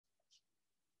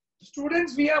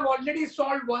Students, we have already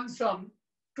solved one sum.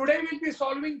 Today we'll be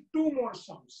solving two more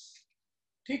sums.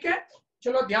 ठीक है,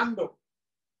 चलो ध्यान दो.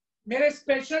 मेरे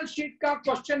स्पेशल शीट का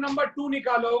क्वेश्चन नंबर 2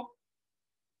 निकालो.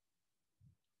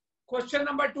 क्वेश्चन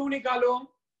नंबर 2 निकालो.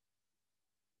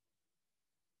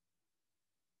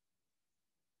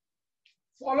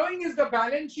 Following is the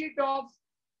balance sheet of,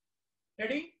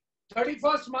 ready,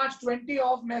 31st March 20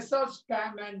 of Messrs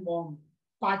Pam and Mom.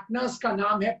 Partners का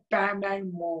नाम है Pam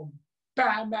and Mom.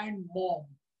 Pam and Mom.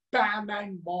 Pam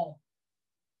and Mom.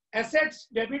 Assets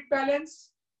debit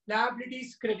balance,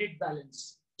 liabilities credit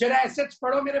balance. जरा assets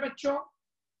पढ़ो मेरे बच्चों.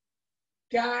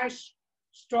 Cash,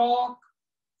 stock,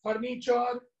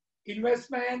 furniture,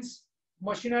 investments,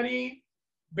 machinery,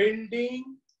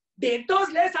 building. Debtors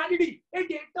less RDD. ये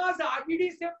debtors RDD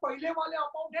से पहले वाले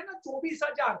अमाउंट है ना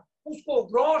 24,000, उसको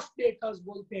ग्रॉस डेटर्स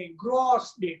बोलते हैं.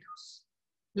 Gross debtors.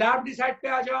 लायबिलिटी साइड पे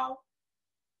आ जाओ.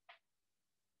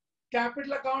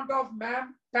 Capital account of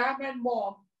पैम and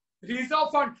mom. Reserve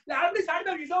fund. Liability side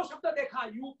में रिजर्व शब्द देखा.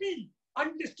 UP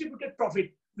undistributed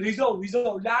profit.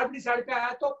 Reserve liability side पे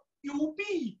आया तो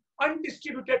UP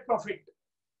undistributed profit.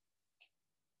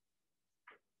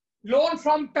 Loan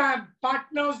from पैम.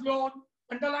 Partners loan.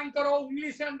 Underline करो,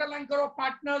 उंगली से अंडरलाइन करो.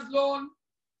 Partners loan.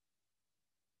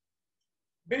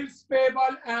 Bills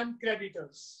payable and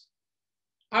creditors.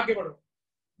 आगे बढ़ो.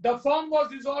 The firm was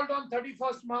dissolved on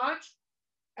 31st March.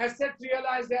 Assets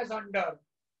realized as under.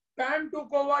 Pam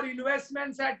took over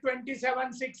investments at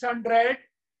 27,600.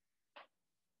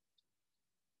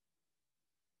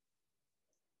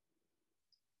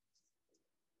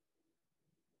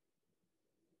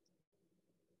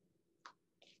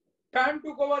 Pam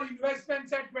took over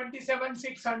investments at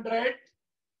 27,600.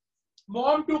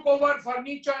 Mom took over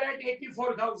furniture at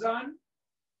 84,000.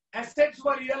 Assets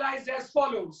were realized as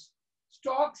follows.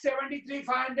 Stock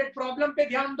 73,500. Problem पे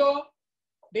ध्यान दो.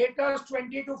 Debtors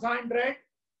 22,500.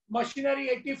 Machinery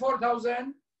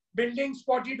 84,000. Buildings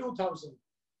 42,000.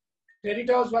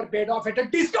 Creditors were paid off at a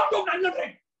discount of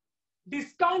 900.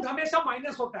 Discount हमेशा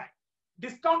minus होता है.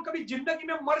 Discount कभी जिंदगी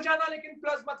में मर जाना लेकिन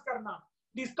प्लस मत करना.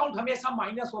 डिस्काउंट हमेशा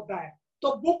माइनस होता है. तो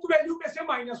बुक वैल्यू में से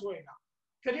माइनस होएगा.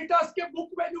 क्रेडिटर्स के बुक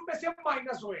वैल्यू में से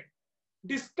माइनस होएगा.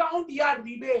 डिस्काउंट या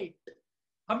रिबेट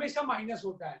हमेशा माइनस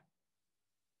होता है.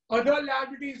 Other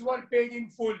liabilities were paid in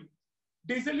full.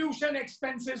 Dissolution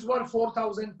expenses were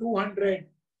 4,200,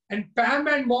 and Pam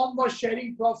and Mom were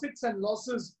sharing profits and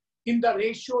losses in the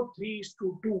ratio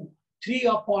 3:2.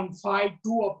 3/5,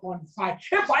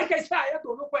 2/5. ये 5 कैसे आया?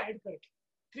 दोनों को ऐड करके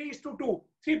 3:2,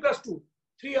 3 + 2,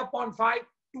 3/5,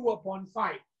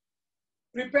 2/5.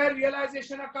 Prepare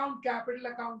realization account, capital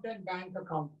account, and bank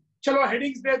account. चलो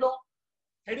headings दे दो.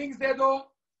 Headings दे दो.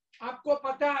 आपको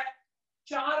पता है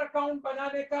 4 अकाउंट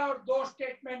बनाने का और 2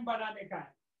 स्टेटमेंट बनाने का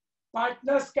है.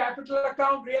 Partners capital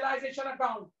account, realisation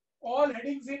account, all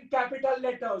headings in capital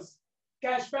letters.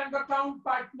 Cash bank account,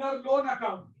 partner loan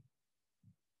account,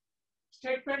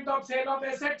 statement of cell of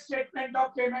asset, statement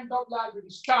of payment of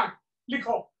liability. Start.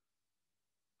 लिखो.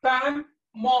 पैम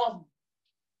मॉम.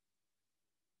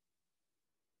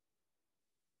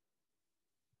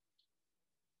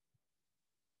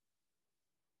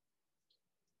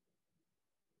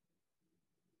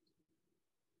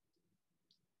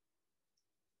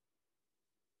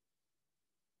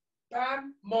 Pam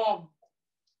mom.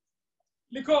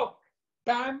 लिखो.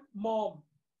 Pam mom.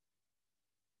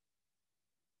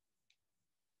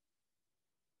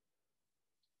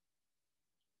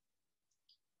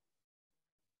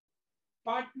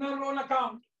 Partner loan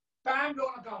account. Pam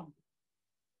loan account.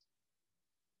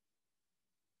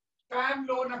 Pam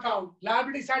loan account.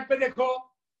 Liability side पे देखो.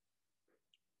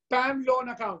 Pam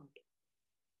loan account.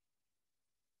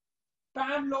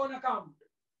 Pam loan account.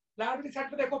 Liability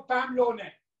side पे देखो. Pam loan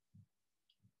है.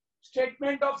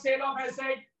 Statement of sale of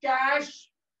asset, cash,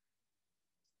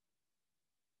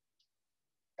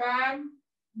 Pam,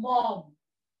 mom.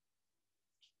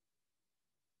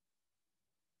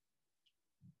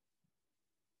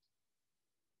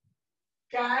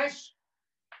 Cash,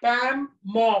 Pam,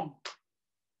 mom.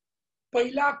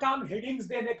 पहला काम headings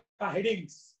देने का.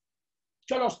 Headings.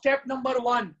 चलो step number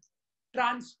 1.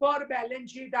 Transfer balance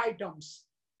sheet items.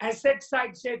 Asset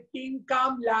side से 3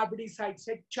 काम, लायबिलिटी साइड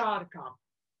से 4 काम.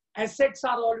 Assets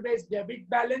are always debit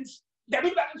balance.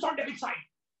 Debit balance on debit side.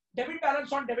 Debit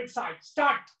balance on debit side.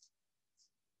 Start.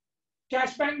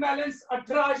 Cash bank balance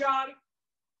 18,000.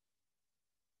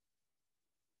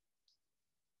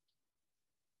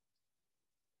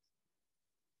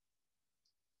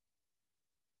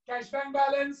 Cash bank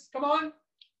balance. Come on.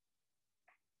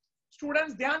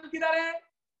 Students, ध्यान किधर है?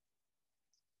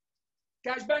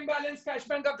 Cash bank balance, cash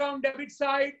bank account, debit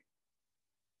side.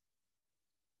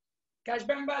 Cash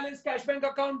bank balance, cash bank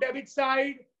account debit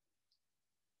side,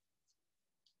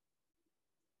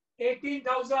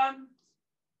 18,000.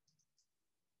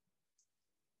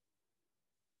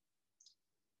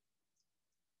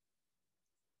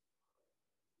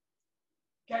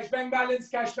 Cash bank balance,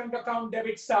 cash bank account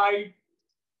debit side.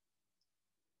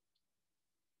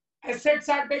 Asset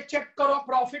side पे check करो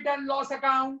profit and loss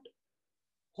account.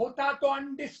 होता तो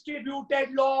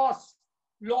undistributed loss.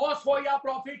 Loss हो या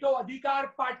profit हो,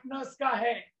 अधिकार partners का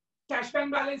है. Cash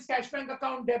bank balance, cash bank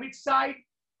account debit side.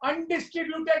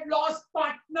 Undistributed loss,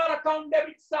 partner account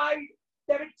debit side,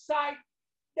 debit side,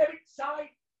 debit side,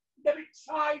 debit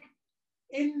side.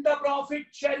 In the profit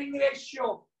sharing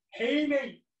ratio.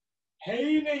 है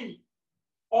ही नहीं.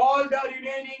 All the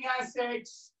remaining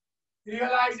assets,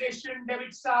 realization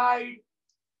debit side.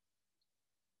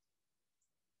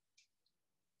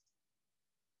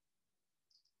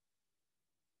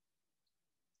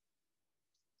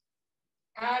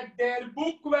 At their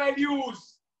book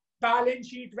values, balance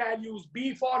sheet values.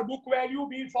 B for book value,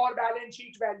 B for balance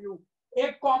sheet value.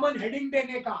 एक common heading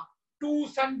देने का. To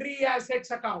sundry assets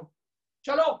account.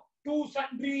 चलो, to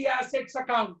sundry assets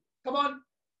account. Come on.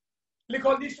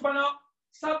 लिखो, list बनाओ.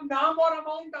 सब नाम और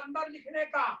amount अंदर लिखने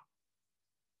का.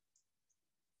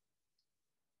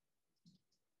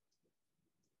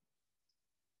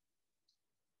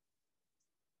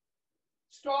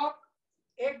 स्टॉक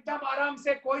एकदम आराम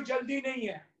से, कोई जल्दी नहीं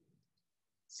है.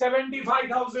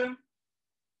 75,000.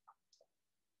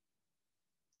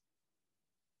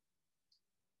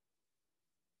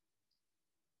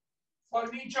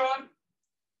 Furniture,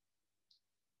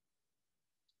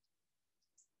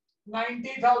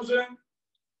 90,000.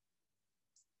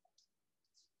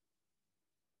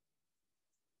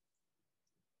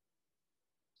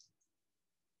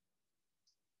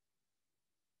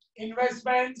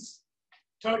 Investments,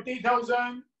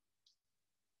 30,000.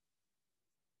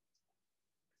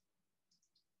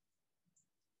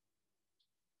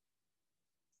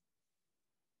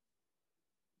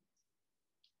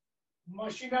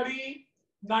 Machinery,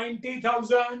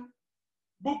 90,000.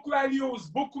 Book values,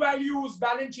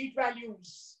 balance sheet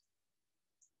values.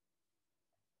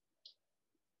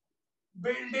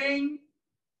 Building,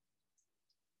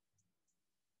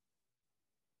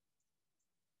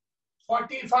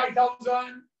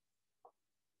 45,000.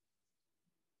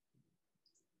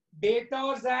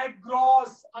 Debtors at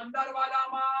gross, अंदर वाला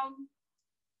amount.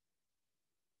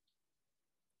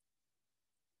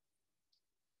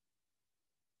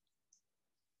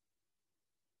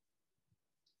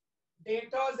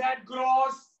 Debtors at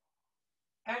gross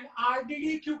and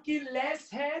RDD क्योंकि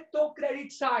less है तो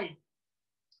credit side.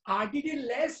 RDD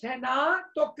less है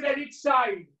ना तो credit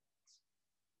side.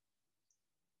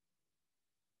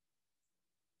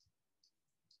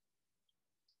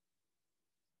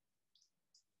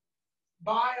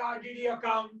 By RDD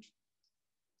account.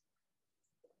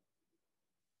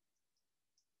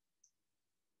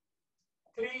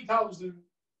 $3,000.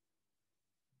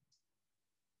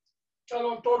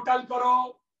 चलो टोटल करो.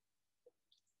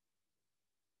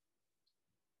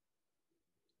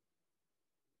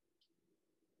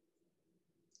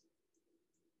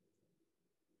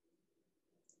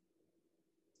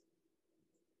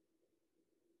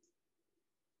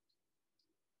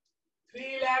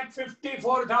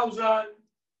 $3,54,000.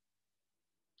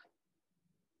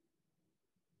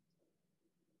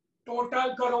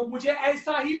 टोटल करो. मुझे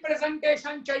ऐसा ही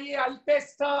प्रेजेंटेशन चाहिए. Alpesh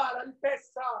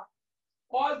sir.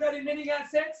 All the remaining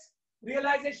assets,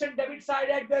 realization debit side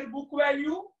at their book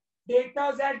value,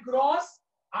 debtors at gross,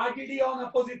 RDD on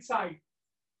opposite side.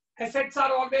 Assets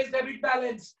are always debit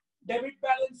balance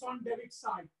on debit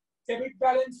side, debit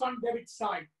balance on debit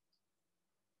side.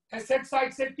 Asset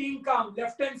side से 3 काम,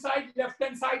 left hand side.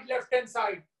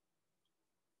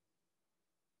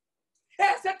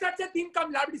 Asset side से 3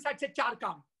 काम, liability side से 4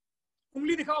 काम.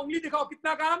 उंगली दिखाओ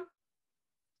कितना काम?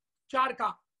 4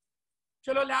 काम.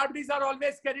 चलो, liabilities are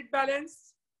always credit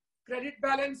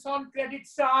balance on credit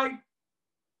side.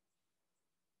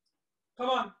 Come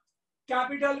on,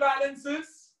 capital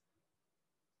balances.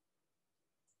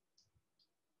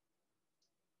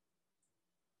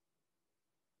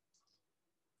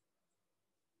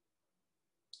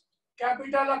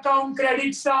 Capital account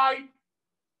credit side.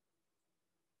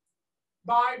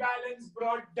 Buy balance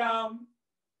brought down.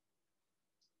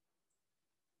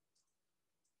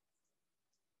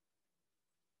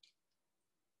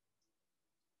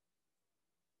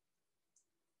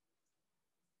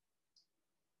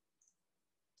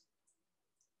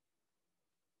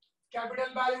 Capital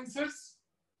balances,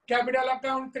 capital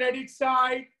account credit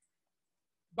side,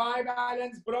 buy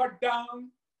balance brought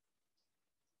down.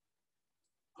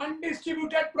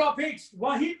 Undistributed profits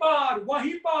वहीं पर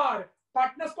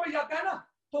partners को ही जाता है ना,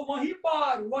 तो वहीं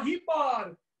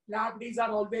पर liabilities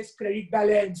are always credit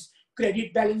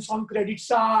balance on credit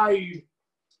side,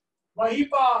 वहीं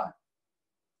पर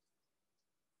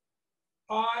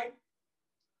I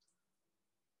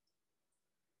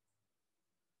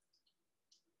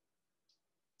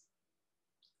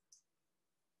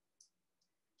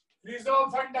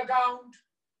reserve fund account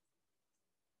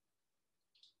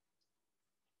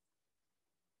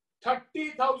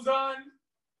 30,000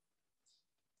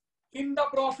 in the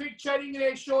profit sharing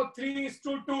ratio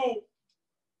 3:2.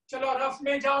 चलो रफ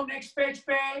में जाओ नेक्स्ट पेज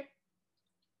पे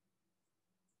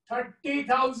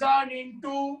 30,000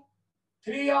 इंटू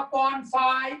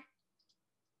 3/5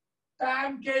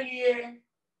 पैम के लिए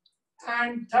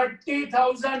एंड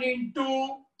 30,000 इंटू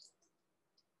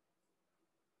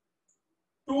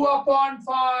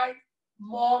 2/5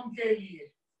 मॉम के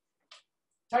लिए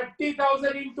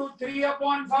 30,000 into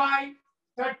 3/5,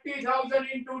 30,000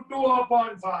 into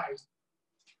 2/5.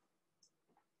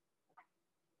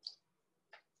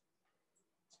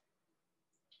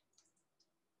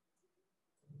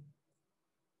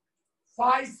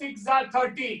 5 6 are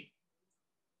 30.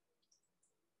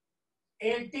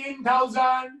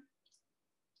 18,000,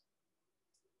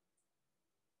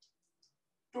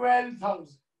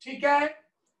 12,000. ठीक है,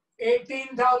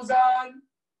 18,000,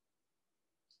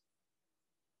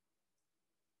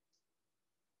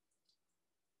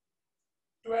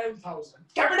 12,000.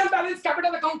 Capital balance,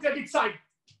 capital account credit side,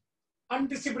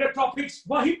 undistributed profits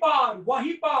वहीं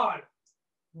पर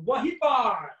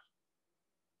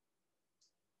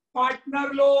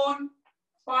partner loan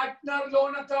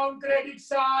account credit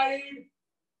side,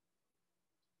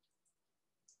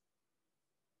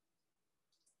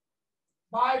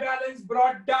 by balance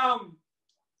brought down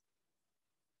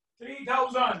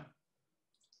 3,000,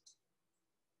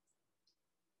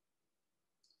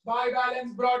 by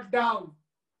balance brought down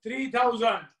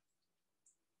 3,000.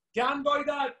 ध्यान दो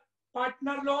इधर,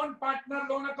 partner loan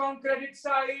account credit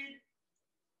side,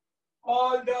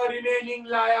 all the remaining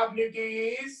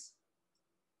liabilities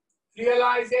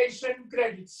realization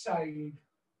credit side.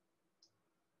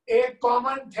 एक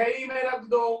common theory में रख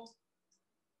दो,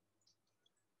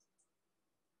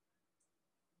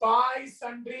 bye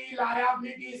sundry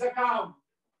liabilities account.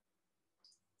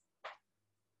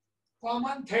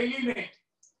 Common थैली में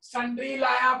sundry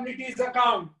liabilities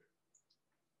account,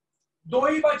 दो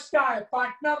ही बचता है.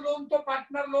 पार्टनर लोन तो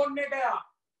पार्टनर लोन में गया,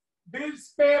 bills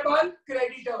payable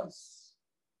creditors.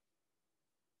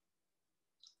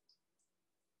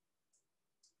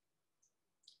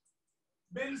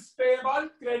 Bills payable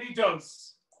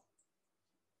creditors.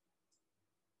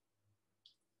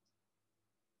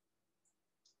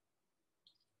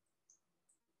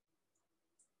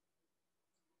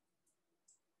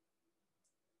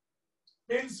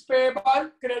 Bills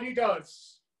payable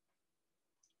creditors.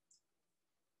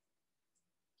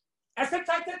 Asset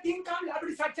side से 3 काम,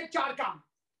 liability side से 4 काम.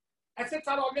 Assets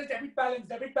are always debit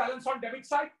balance on debit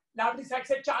side. Liability side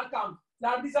से 4 काम.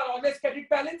 Liabilities are always credit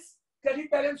balance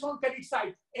on credit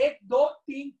side. 1 2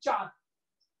 3 4.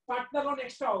 Partner loan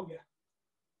extra हो गया.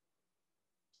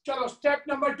 चलो step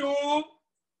number 2.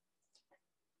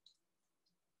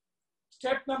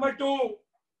 Step number 2.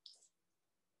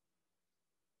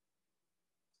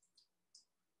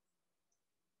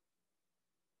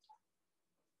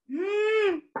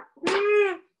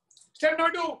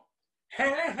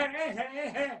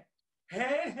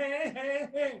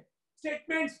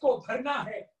 Statements को भरना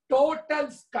है,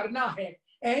 टोटल्स करना है,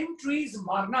 एंट्रीज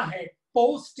मारना है,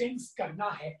 पोस्टिंग्स करना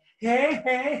है.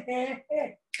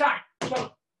 स्टार्ट. चलो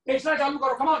देखना चालू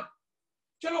करो, कम ऑन.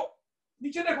 चलो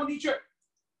नीचे देखो, नीचे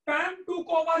पैम टू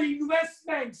कवर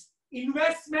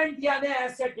इन्वेस्टमेंट यानी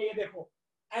एसेट. ये देखो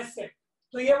एसेट,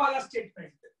 तो ये वाला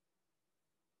स्टेटमेंट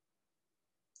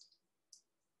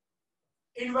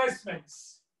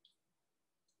इन्वेस्टमेंट्स.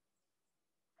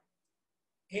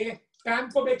 पैम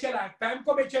को बेचला है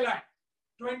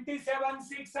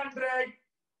 27,600.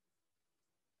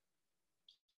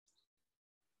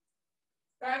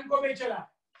 पैम को बेचला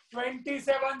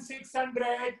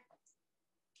 27,600.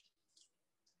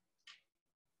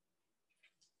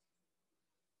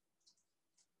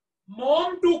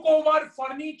 Mom took over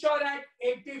furniture at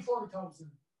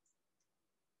 84,000.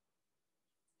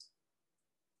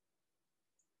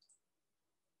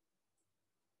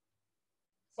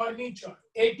 Furniture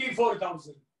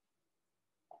 84,000.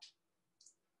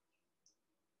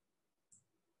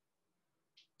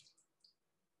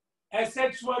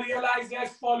 Assets were realized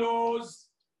as follows.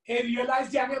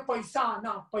 Realized यानी पैसा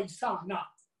आना.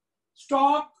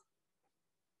 Stock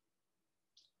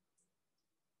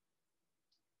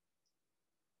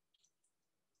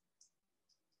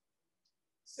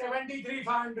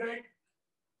 73,500.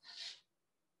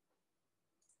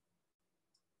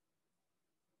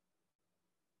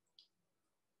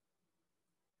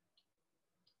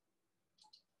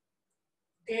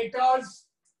 Debtors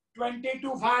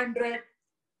 22,500.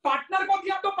 पार्टनर को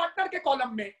दिया तो पार्टनर के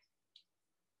कॉलम में,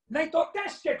 नहीं तो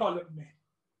कैश के कॉलम में।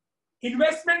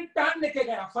 इन्वेस्टमेंट पैन लेके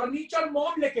गया, फर्नीचर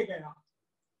मॉम लेके गया।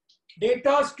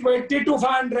 Debtors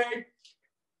 22,500,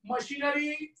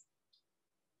 machinery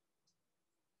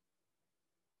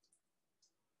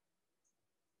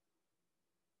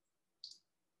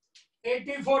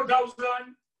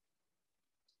 84,000,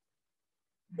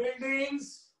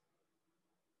 buildings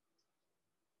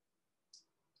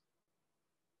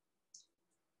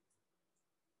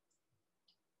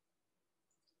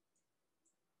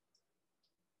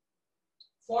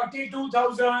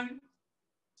 42,000।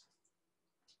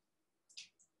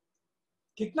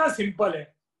 कितना सिंपल है।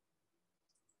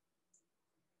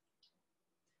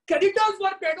 Creditors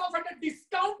were paid of at a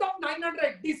discount of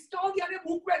 900। Discount यानी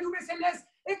बुक वैल्यू में से लेस।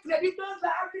 एक creditors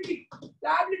liability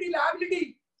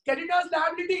creditors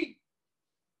liability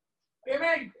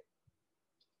payment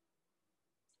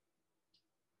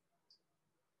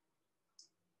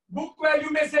book value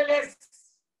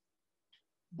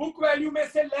में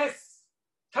से लेस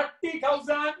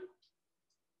 30,000।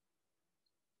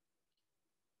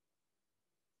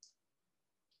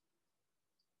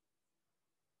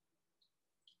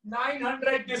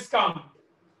 $900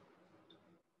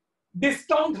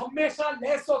 डिस्काउंट हमेशा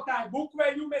लेस होता है, बुक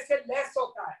वैल्यू में से लेस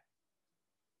होता है।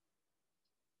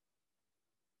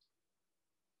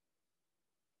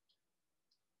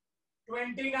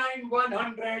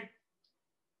 $29,100।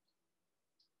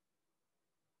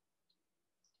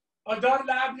 Other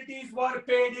liabilities were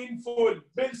paid in full.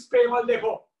 Bills payable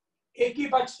देखो एक ही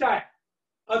बचता है।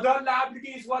 Other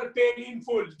liabilities were paid in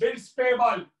full. Bills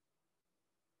payable,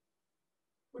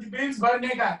 कुछ बिल्स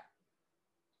भरने का है।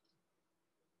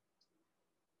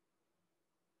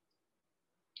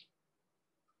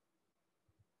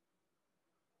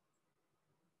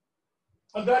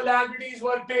 Other liabilities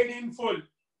were paid in full.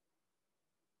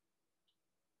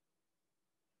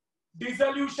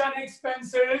 Dissolution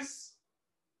expenses.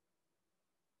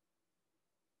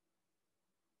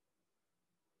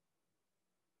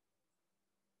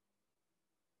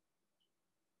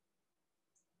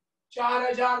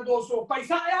 $4,200।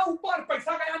 पैसा आया ऊपर,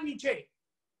 पैसा गया नीचे।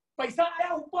 पैसा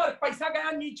आया ऊपर, पैसा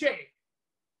गया नीचे।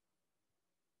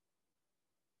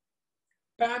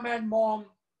 Pam and Mom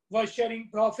were sharing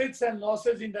profits and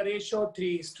losses in the ratio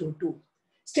 3:2.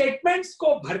 Statements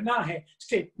को भरना है,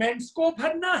 स्टेटमेंट्स को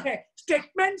भरना है,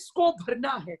 स्टेटमेंट्स को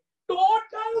भरना है,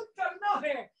 टोटल करना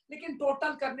है। लेकिन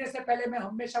टोटल करने से पहले मैं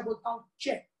हमेशा बोलता हूं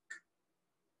चेक।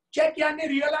 चेक यानी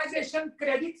रियलाइजेशन,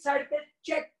 क्रेडिट साइड पे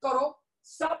चेक करो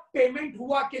सब पेमेंट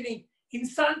हुआ कि नहीं।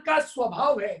 इंसान का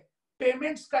स्वभाव है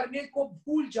पेमेंट्स करने को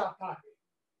भूल जाता है।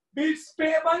 बिल्स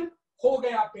पेबल हो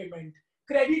गया पेमेंट,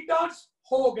 क्रेडिटर्स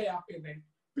हो गया पेमेंट।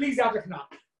 प्लीज याद रखना,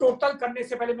 टोटल करने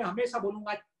से पहले मैं हमेशा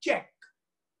बोलूंगा check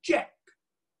check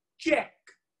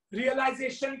check.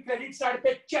 Realisation credit side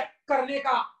पे चेक करने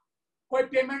का। कोई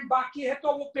पेमेंट बाकी है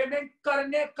तो वो पेमेंट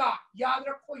करने का, याद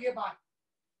रखो ये बात।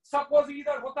 सपोज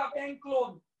इधर होता बैंक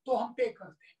लोन तो हम पे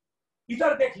करते हैं,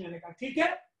 इधर देख लेने का, ठीक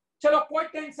है। चलो कोई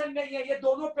टेंशन नहीं है, ये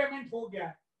दोनों पेमेंट हो गया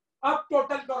है। अब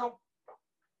टोटल करो।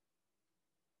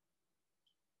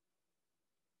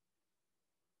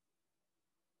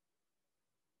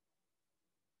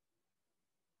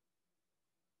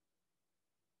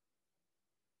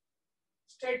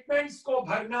 स्टेटमेंट्स को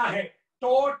भरना है,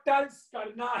 टोटल्स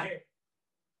करना है।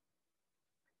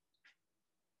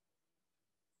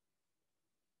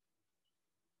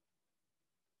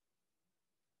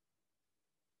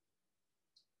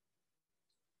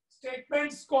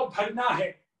 स्टेटमेंट्स को भरना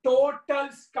है,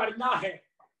 टोटल्स करना है।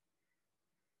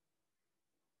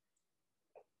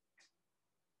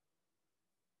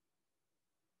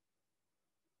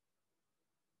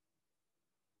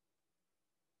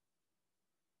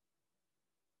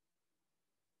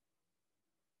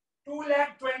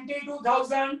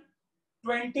 $2,22,000,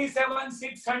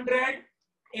 27,600,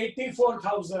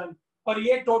 84,000 और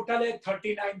ये टोटल है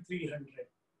 39,300।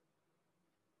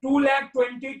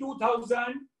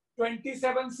 2,22,000,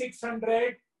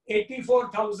 27,600,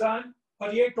 84,000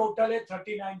 और ये टोटल है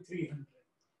 39,300।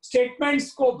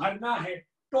 स्टेटमेंट्स को भरना है,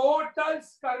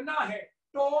 टोटल्स करना है,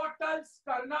 टोटल्स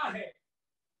करना है।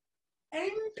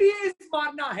 एंट्रीज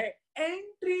मारना है,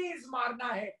 एंट्रीज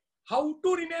मारना है। How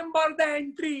to remember the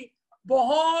entry?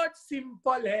 बहुत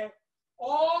सिंपल है।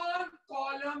 All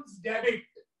columns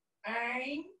debit,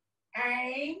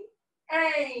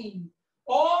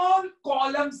 all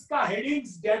columns का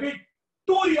headings debit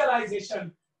to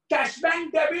realisation. Cash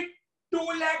bank debit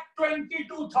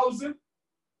 2,22,000,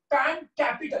 pan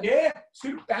capital,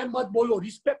 सिर्फ पैन मत बोलो,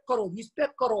 रिस्पेक्ट करो,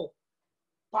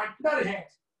 पार्टनर है।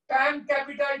 Pan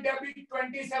capital debit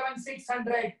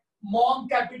 27,600, mom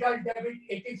capital debit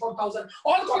 84,000,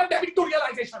 all column debit to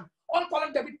realisation, all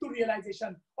column debit to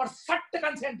realisation, और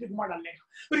 60 से entry घुमा डालने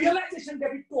का। Realisation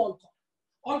debit to all column,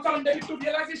 all column debit to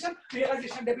realisation,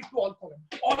 realisation debit to all column,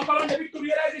 all column debit to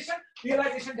realisation,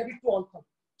 realisation debit to all column.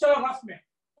 चलो rough में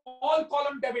all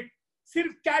column debit,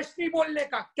 सिर्फ cash नहीं बोलने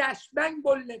का, cash bank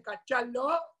बोलने का। चलो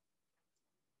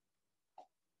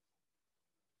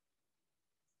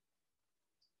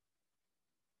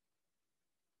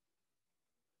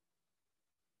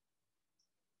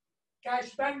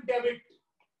cash bank debit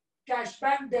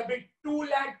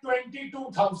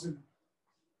 2,22,000,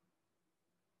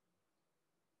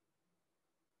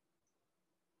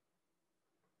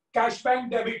 cash bank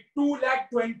debit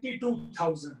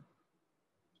 2,22,000,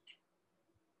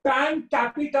 pan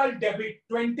capital debit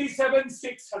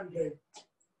 27,600,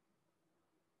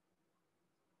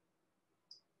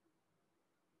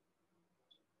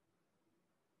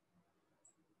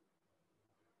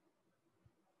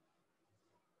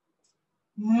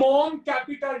 mom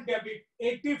capital debit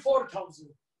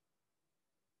 84,000,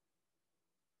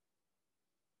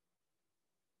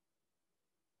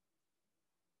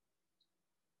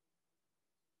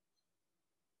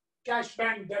 cash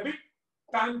bank debit,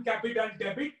 pan capital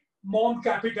debit, mom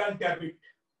capital debit,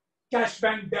 cash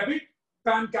bank debit,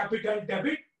 pan capital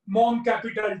debit, mom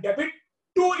capital debit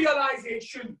to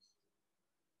realisation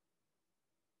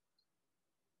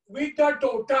with the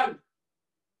total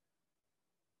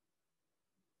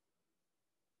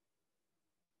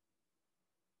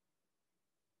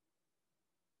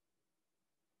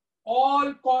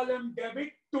all column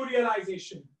debit to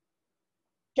realization.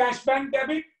 Cash bank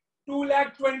debit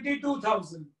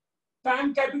 2,22,000,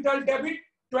 PAN capital debit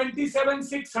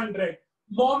 27,600,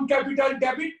 mom capital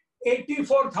debit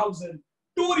 84,000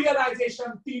 to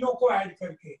realization, तीनों को add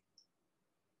करके।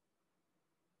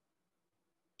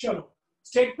 चलो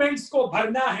statements को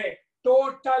भरना है,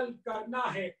 total करना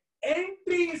है,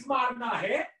 entries मारना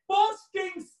है,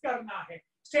 पोस्टिंग्स करना है।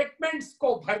 स्टेटमेंट्स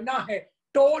को भरना है,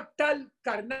 टोटल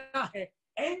करना है,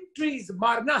 एंट्रीज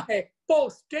मारना है,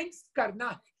 पोस्टिंग्स करना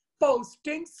है,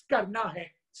 पोस्टिंग्स करना है।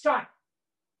 Start.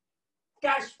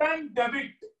 Cash bank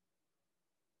debit,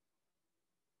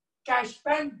 cash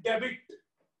bank debit,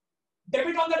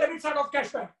 debit on the debit side of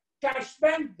cash bank, cash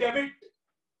bank debit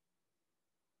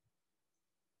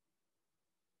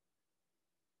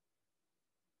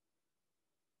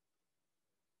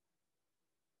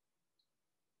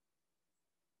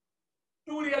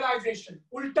to realisation,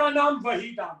 उल्टा नाम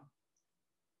वही दाम,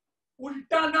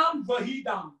 उल्टा नाम वही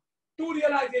दाम, टू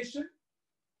रियलाइजेशन।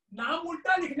 नाम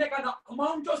उल्टा लिखने का ना,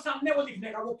 अमाउंट जो सामने वो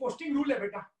लिखने का, वो पोस्टिंग रूल है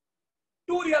बेटा।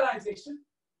 To realisation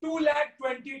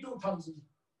 2,22,000,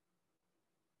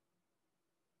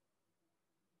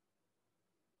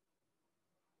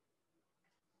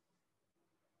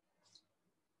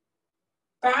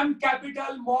 पैम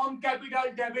capital, mom capital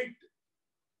debit,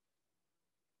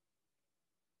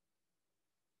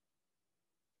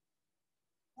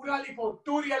 पूरा लिखो।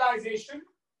 To realisation,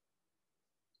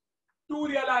 to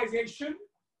realisation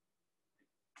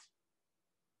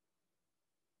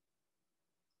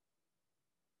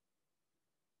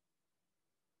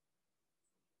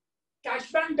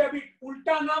cash bank debit,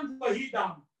 उल्टा नाम वही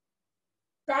दाम,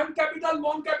 पैम कैपिटल,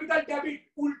 मॉम कैपिटल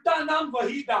डेबिट, उल्टा नाम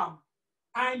वही दाम,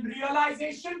 and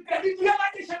realisation credit,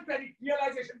 realisation credit,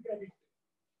 realisation credit.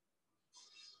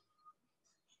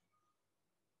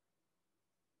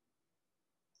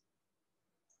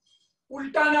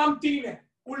 उल्टा नाम 3 है,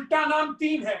 उल्टा नाम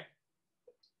 3 है।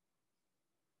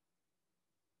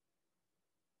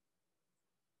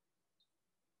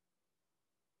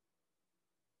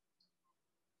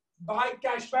 By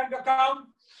cash bank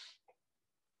account,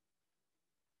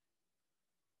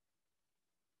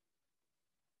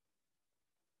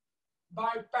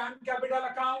 bye pan capital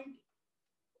account,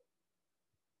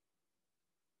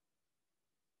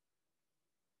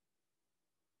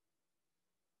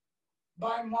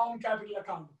 bye mom capital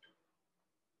account.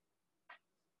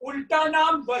 उल्टा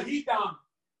नाम वही दाम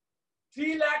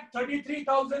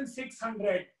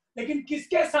 3,33,600, लेकिन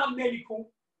किसके सामने लिखूं?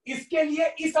 इसके लिए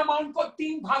इस अमाउंट को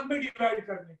 3 भाग में डिवाइड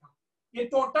करने का, ये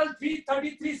टोटल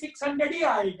 333,600 ही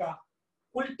आएगा।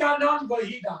 उल्टा नाम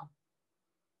वही दाम,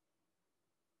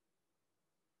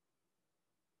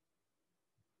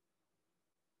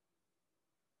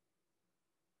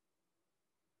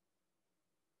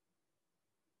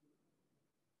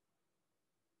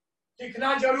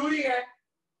 लिखना जरूरी है।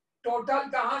 टोटल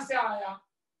कहां से आया?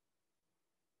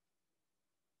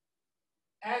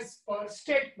 as per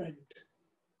statement.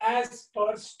 As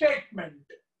per statement.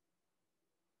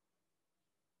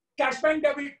 Cash bank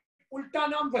debit, उल्टा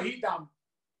नाम वही दाम.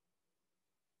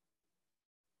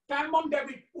 PAM on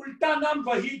debit, उल्टा नाम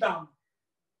वही दाम.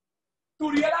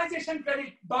 To realization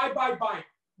credit, buy.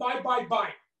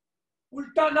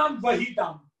 उल्टा नाम वही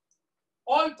दाम.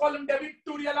 All column debit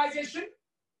to realization.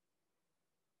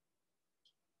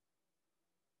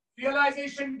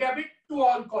 Realization debit to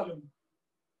all column.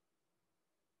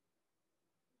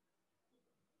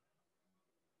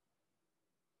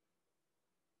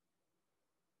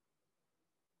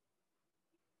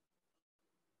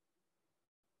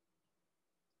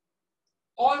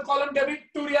 All column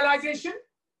debit to realization.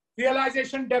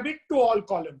 Realization debit to all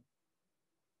column.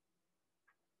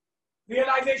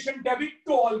 Realization debit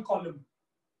to all column.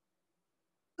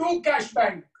 To cash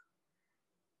bank.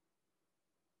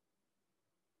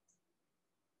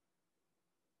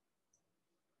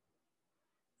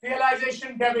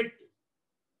 Realization debit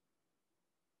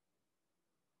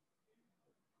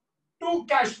to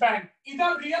cash bank.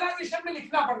 इधर realization में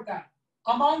लिखना पड़ता है.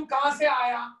 Amount कहां से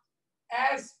आया?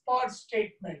 As per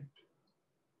statement.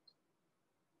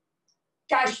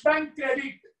 Cash bank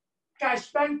credit.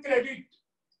 Cash bank credit.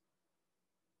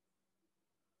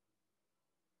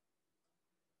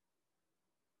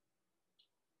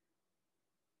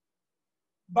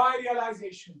 By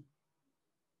realization.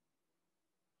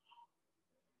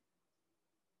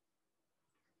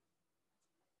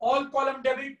 All column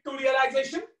debit to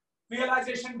realization.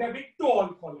 Realization debit to all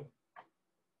column.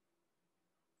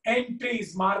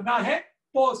 Entries मारना है,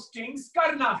 postings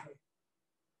करना है.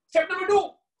 Step number 2.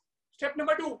 Step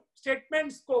number 2.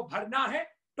 Statements को भरना है,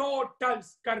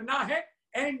 totals करना है,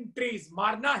 entries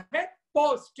मारना है,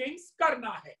 postings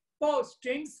करना है.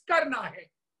 Postings करना है.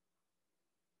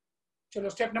 चलो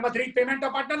step number 3. Payment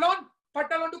of partner loan.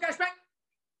 Partner loan to cash bank.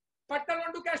 Partner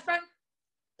loan to cash bank.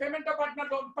 Payment of partner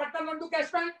loan. Partner loan to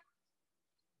cash bank.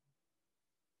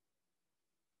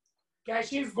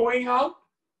 Cash is going out.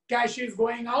 Cash is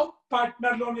going out.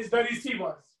 Partner loan is the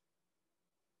receivers.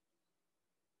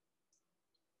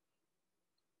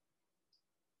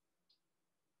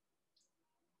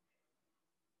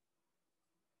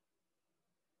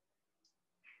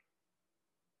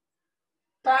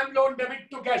 PAM loan debit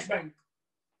to cash bank.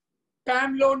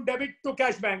 PAM loan debit to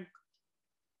cash bank.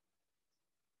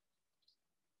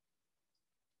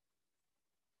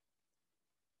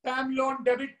 PAM loan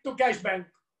debit to cash bank.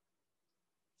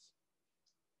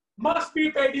 Must be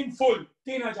paid in full.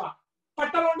 3,000.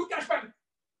 Partner loan to cash bank.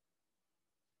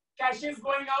 Cash is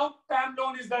going out. PAM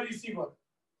loan is the receiver.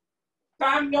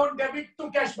 PAM loan debit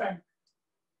to cash bank.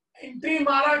 Entry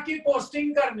मारा की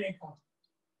posting करने का.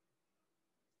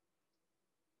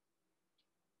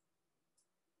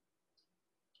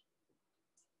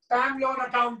 PAM loan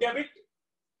account debit.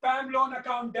 PAM loan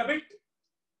account debit.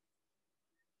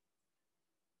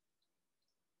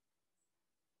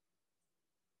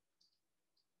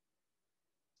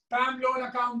 PAM loan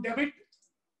account debit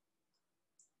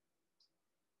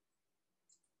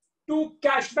to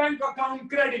cash bank account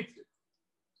credit.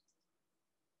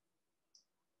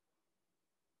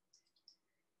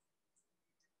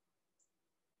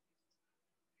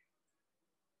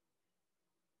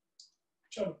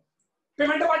 चलो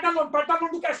payment partner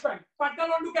loan to cash bank. Partner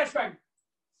loan to cash bank.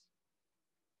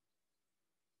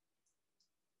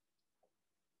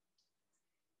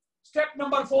 Step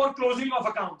number 4. Closing of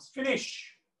accounts. Finish.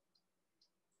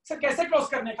 Sir कैसे close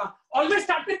करने का? Always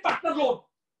start with partner loan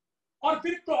और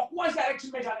फिर clockwise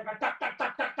direction में जाने का. टक टक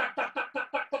टक टक टक टक टक टक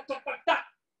टक टक टक टक टक.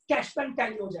 कैश बैंक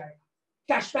टैली हो जाएगा.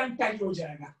 कैश बैंक टैली हो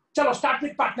जाएगा. चलो स्टार्ट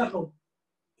विद पार्टनर लोन.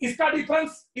 इसका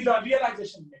डिफरेंस इधर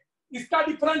रियलाइजेशन में, इसका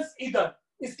डिफरेंस इधर,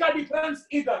 इसका डिफरेंस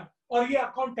इधर, और ये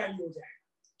अकाउंट टैली हो जाएगा.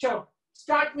 चलो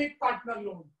start with partner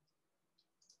loan.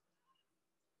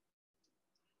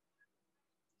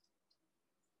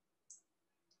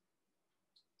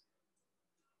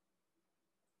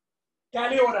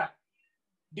 Tally हो रहा है.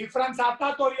 डिफरेंस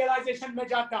आता तो रियलाइजेशन में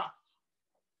जाता.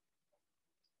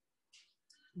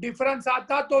 डिफरेंस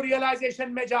आता तो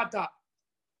रियलाइजेशन में जाता.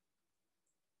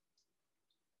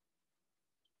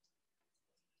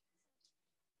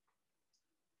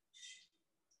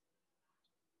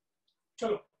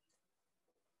 चलो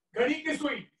घड़ी की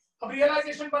सुई. अब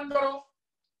रियलाइजेशन बंद करो.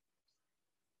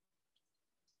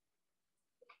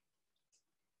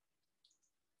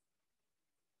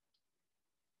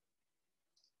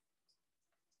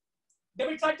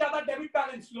 डेबिट साइड ज्यादा, debit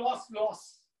balance loss loss.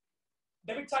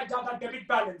 Debit side ज्यादा, डेबिट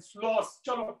बैलेंस लॉस.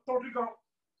 चलो टोटल करो.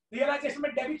 रियलाइजेशन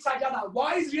में डेबिट साइड ज्यादा.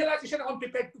 Why is realisation on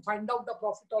prepared to find out the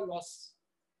profit और लॉस?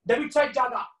 डेबिट साइड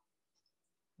ज्यादा,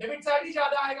 डेबिट साइड ही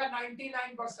ज्यादा आएगा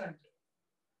 99%.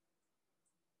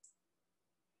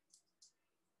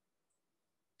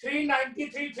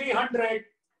 393,300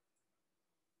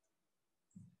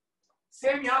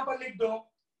 सेम यहां पर लिख दो।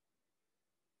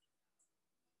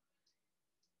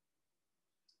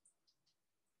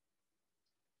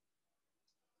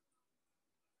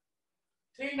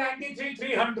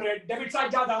 $393,300 डेबिट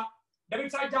साइड ज्यादा,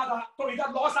 डेबिट साइड ज्यादा, तो इधर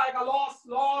लॉस आएगा, लॉस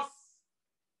लॉस।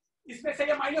 इसमें से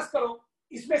ये माइनस करो,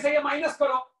 इसमें से ये माइनस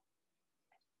करो,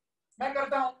 मैं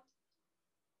करता हूं।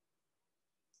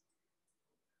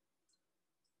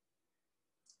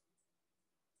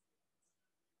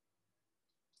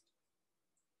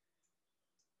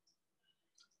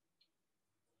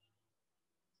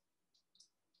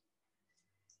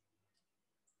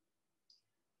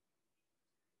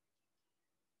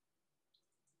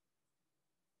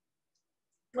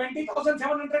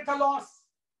 $20,700 का लॉस,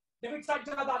 डेबिट साइड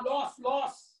ज्यादा, loss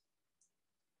loss.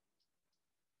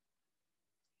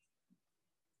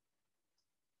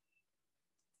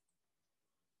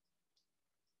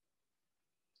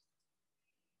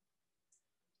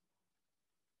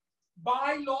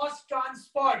 By loss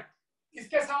transfer,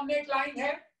 इसके सामने एक लाइन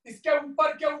है, इसके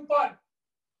ऊपर के ऊपर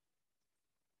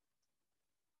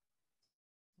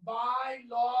by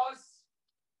loss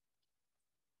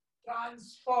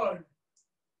transferred,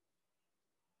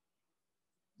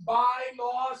 by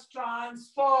loss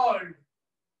transferred,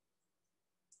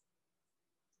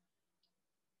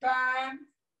 pan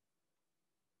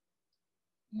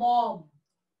mom,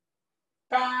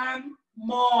 pan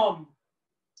mom.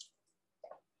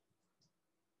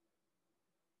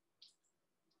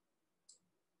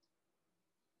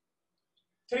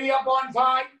 Three upon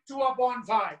 5,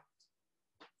 2/5,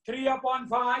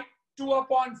 3/5,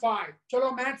 2/5।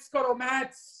 चलो मैथ्स करो,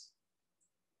 मैथ्स।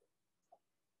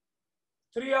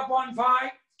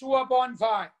 3/5,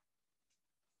 2/5,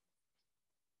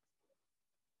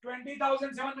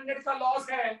 20,700 का लॉस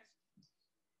है।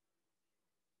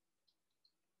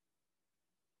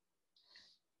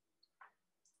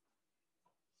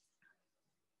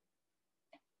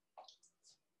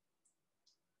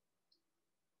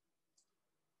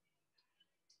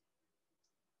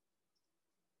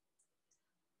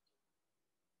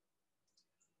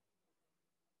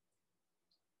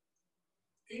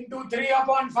 into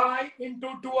 3/5 into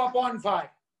 2/5,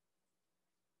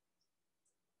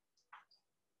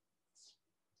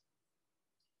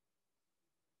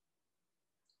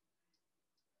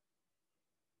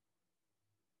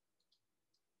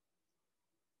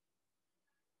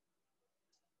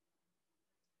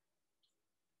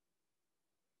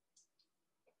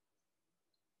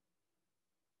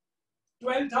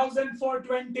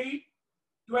 $12,420,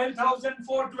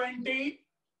 12,420,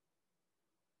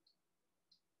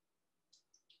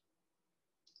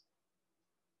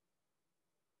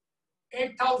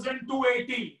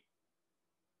 8,280,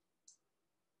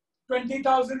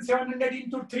 20,700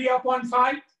 into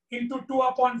 3/5 into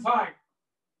 2/5,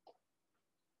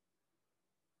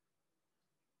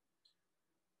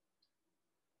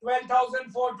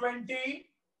 12,420,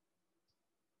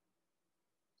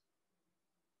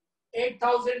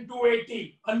 8,280।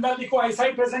 अंदर लिखो, ऐसा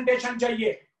ही प्रेजेंटेशन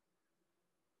चाहिए,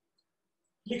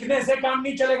 लिखने से काम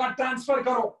नहीं चलेगा, ट्रांसफर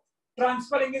करो।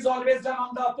 Transferring is always done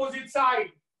on the opposite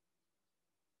side.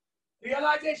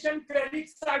 Realisation credit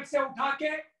side से उठा के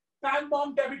pan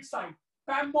mom debit side,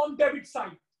 pan mom debit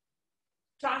side.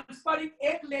 Transferring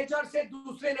एक लेजर से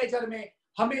दूसरे लेजर में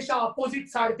हमेशा अपोजिट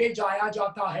साइड पे जाया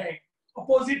जाता है,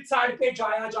 अपोजिट साइड पे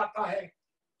जाया जाता है।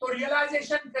 तो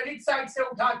रियलाइजेशन क्रेडिट साइड से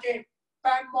उठा के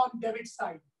pan mom debit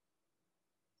side.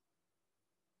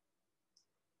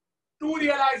 To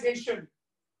realisation,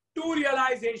 to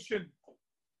realisation,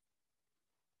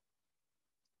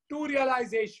 to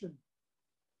realisation,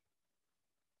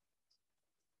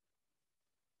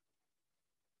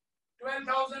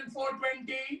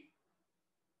 12,420,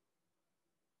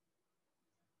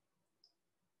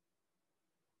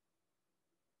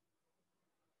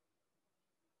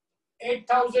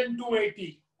 8,280।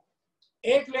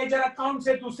 एक लेजर अकाउंट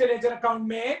से दूसरे लेजर अकाउंट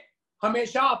में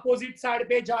हमेशा अपोजिट साइड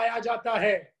पे जाया जाता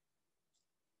है।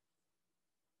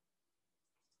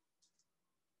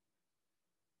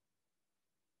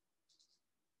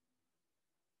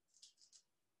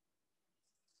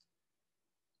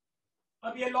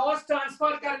 अब ये लॉस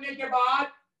ट्रांसफर करने के बाद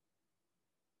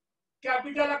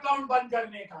कैपिटल अकाउंट बंद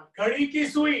करने का, घड़ी की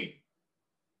सुई,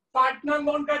 पार्टनर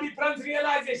लोन का डिफरेंस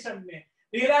रियलाइजेशन में,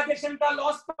 रियलाइजेशन का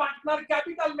लॉस पार्टनर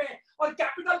कैपिटल में, और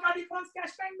कैपिटल का डिफरेंस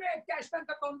कैश बैंक में, cash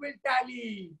bank account will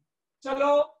tally.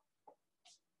 चलो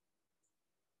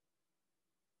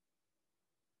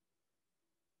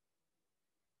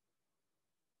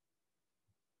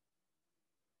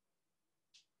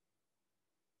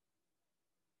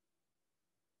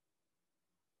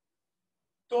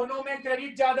दोनों में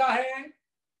क्रेडिट ज्यादा है।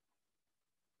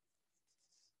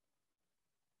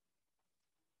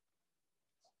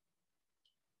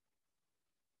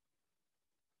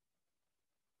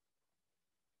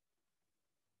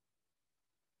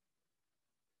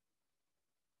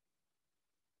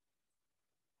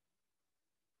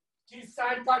 जिस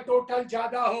साइड का टोटल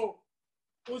ज्यादा हो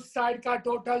उस साइड का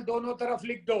टोटल दोनों तरफ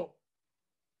लिख दो।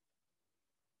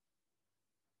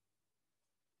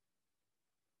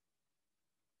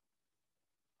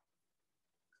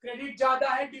 क्रेडिट ज्यादा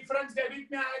है, डिफरेंस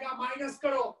डेबिट में आएगा, माइनस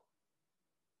करो।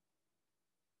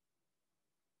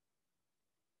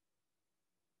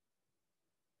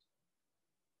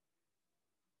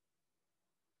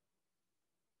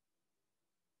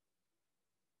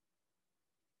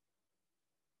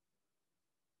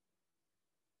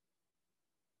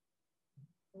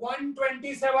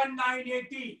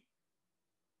 $127,980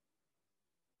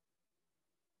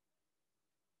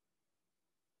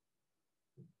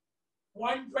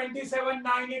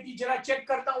 $127,980 जरा चेक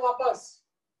करता हूं वापस।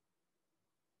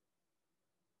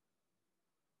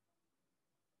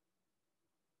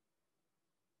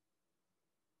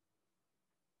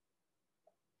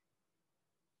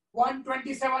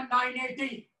 $127,980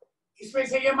 इसमें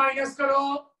से ये माइनस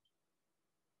करो।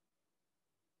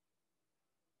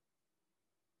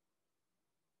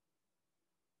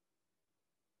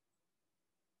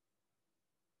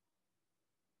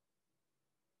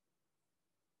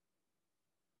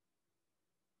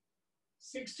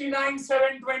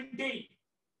 $69,720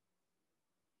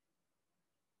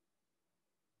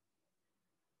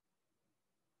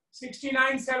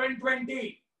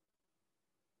 $69,720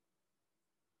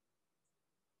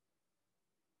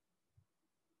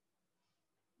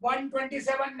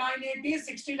 $127,980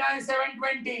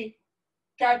 $69,720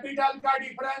 कैपिटल का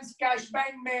डिफरेंस कैश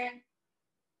बैंक में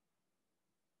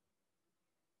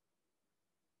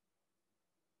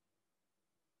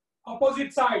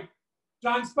opposite side,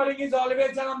 transferring is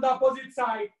always on the opposite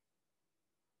side.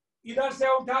 इधर से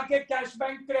उठा के cash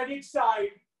bank credit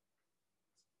side,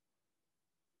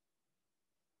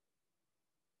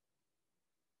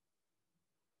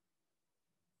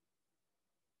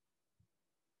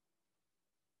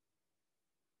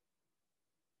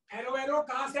 arrow arrow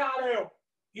कहां से आ रहे हो?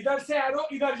 इधर से एरो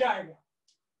इधर जाएगा।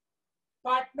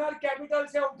 पार्टनर कैपिटल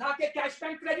से उठा के cash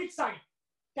bank credit side,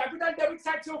 capital debit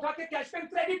side से उठा के कैश बैंक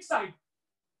क्रेडिट साइड।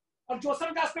 और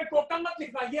जोसन का पे टोटल मत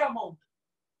लिखना, ये amount.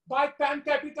 Bye pan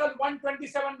capital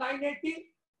 127,980,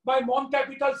 bye mom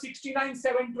capital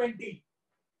 69,720।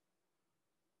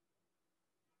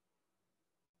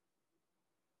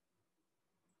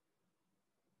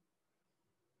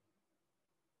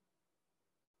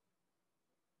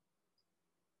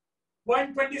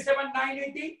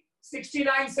 $127,980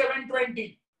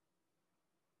 $69,720।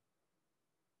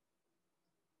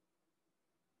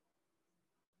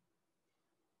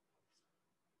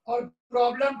 और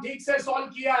प्रॉब्लम ठीक से सॉल्व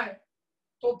किया है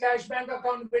तो cash bank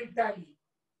account will tally.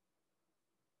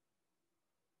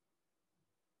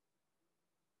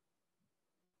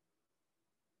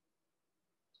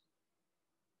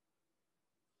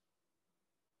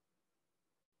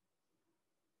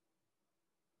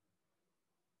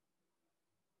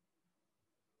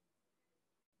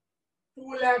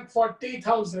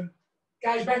 $240,000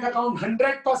 cash bank account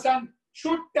 100%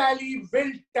 should tally,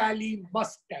 will tally,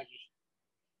 must tally.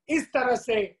 इस तरह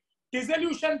से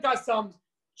डिसोल्यूशन का सम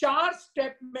 4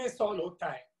 स्टेप में सॉल्व होता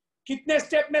है। कितने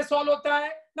स्टेप में सॉल्व होता है?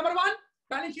 नंबर 1,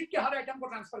 बैलेंस शीट के हर आइटम को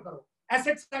ट्रांसफर करो।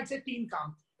 एसेट साइड से 3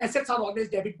 काम। Assets are always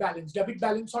debit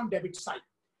balance on debit side.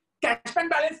 Cash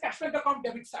bank balance, cash bank account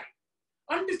debit side.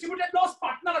 Undistributed loss,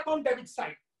 partner account debit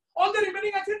side. All the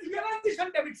remaining assets realisation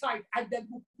debit side at that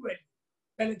book value,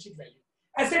 balance sheet value.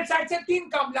 Asset side से 3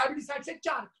 काम, liability side से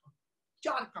 4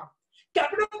 काम।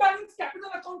 Capital balance, capital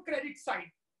account credit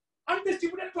side.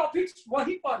 Undistributed profits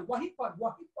वहीं पर।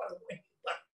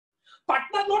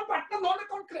 Partner loan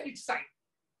account credit side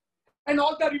and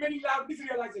all the remaining liabilities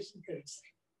realisation credit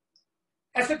side.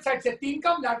 Asset side से 3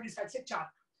 काम, liability side से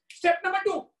 4। Step number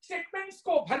 2, statements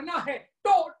को भरना है,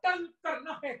 टोटल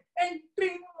करना है, एंट्री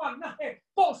मारना है,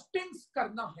 पोस्टिंग्स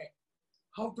करना है।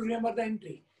 How to remember the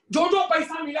entry? जो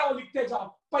पैसा मिला वो लिखते जाओ।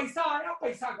 पैसा आया,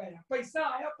 पैसा गया, पैसा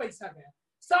आया, पैसा गया,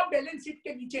 सब बैलेंस शीट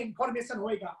के नीचे इंफॉर्मेशन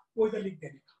होएगा, वो इधर लिख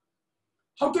देने का।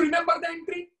 How to remember the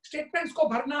entry? Statements को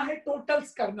भरना है,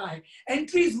 टोटल्स करना है,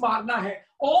 एंट्रीज मारना है।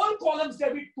 All columns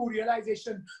debit to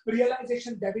realisation,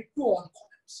 realisation debit to all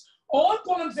columns. All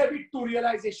columns debit to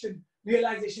realisation,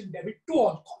 realisation debit to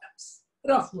all columns.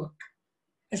 Rough work.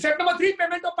 Step number 3,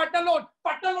 payment of partner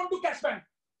loan to cash bank,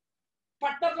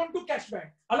 partner loan to cash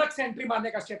bank, अलग से entry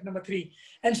मारने का step number 3।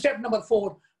 And step number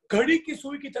 4, घड़ी की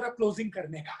सुई की तरह closing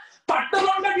करने का। पार्टनर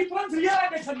लोन का डिफरेंस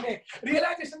रियलाइजेशन में,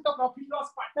 रियलाइजेशन का प्रॉफिट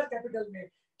लॉस पार्टनर कैपिटल में,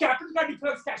 कैपिटल का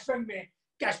डिफरेंस कैश बैंक में,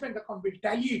 cash bank account will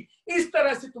tally. इस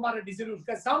तरह से तुम्हारा डिसोल्यूशन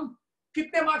का सम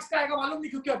कितने मार्क्स का आएगा मालूम नहीं,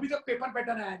 क्योंकि अभी तक पेपर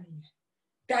पैटर्न आया नहीं है।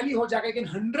 टैली हो जाएगा लेकिन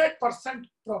 100%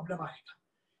 प्रॉब्लम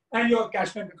आएगा and your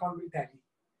cash bank account will tally.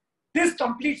 This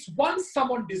completes one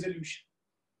sum on dissolution.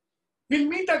 We'll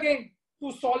meet again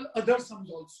to solve other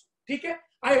sums also. ठीक है?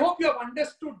 I hope you have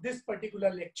understood this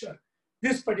particular lecture,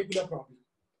 this particular problem.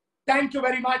 Thank you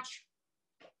very much.